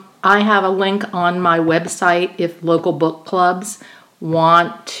I have a link on my website if local book clubs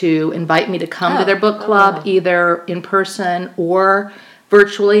want to invite me to come to their book club, either in person or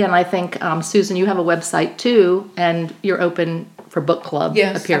virtually. And I think, Susan, you have a website too, and you're open for book club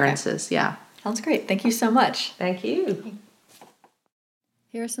Yes, appearances. Yeah. Sounds great. Thank you so much. Thank you.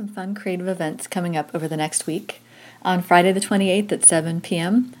 Here are some fun creative events coming up over the next week. On Friday the 28th at 7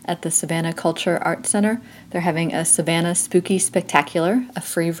 p.m. at the Savannah Culture Arts Center, they're having a Savannah Spooky Spectacular, a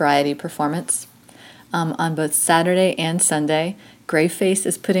free variety performance. On both Saturday and Sunday, Graveface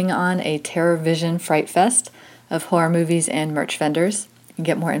is putting on a Terror Vision Fright Fest of horror movies and merch vendors. You can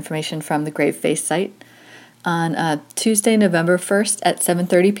get more information from the Graveface site. On Tuesday, November 1st at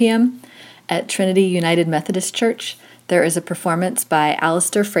 7:30 p.m. at Trinity United Methodist Church, there is a performance by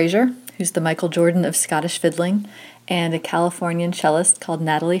Alistair Fraser, who's the Michael Jordan of Scottish fiddling, and a Californian cellist called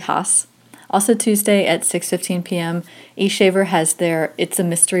Natalie Haas. Also Tuesday at 6:15 p.m., eShaver has their It's a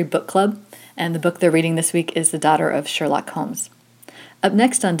Mystery book club, and the book they're reading this week is The Daughter of Sherlock Holmes. Up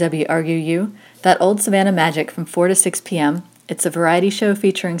next on WRUU, That Old Savannah Magic from 4 to 6 p.m. It's a variety show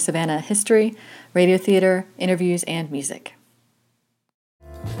featuring Savannah history, radio theater, interviews, and music.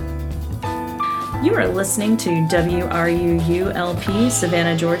 You are listening to WRUU-LP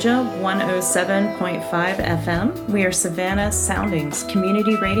Savannah, Georgia, 107.5 FM. We are Savannah Soundings,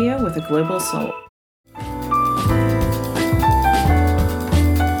 community radio with a global soul.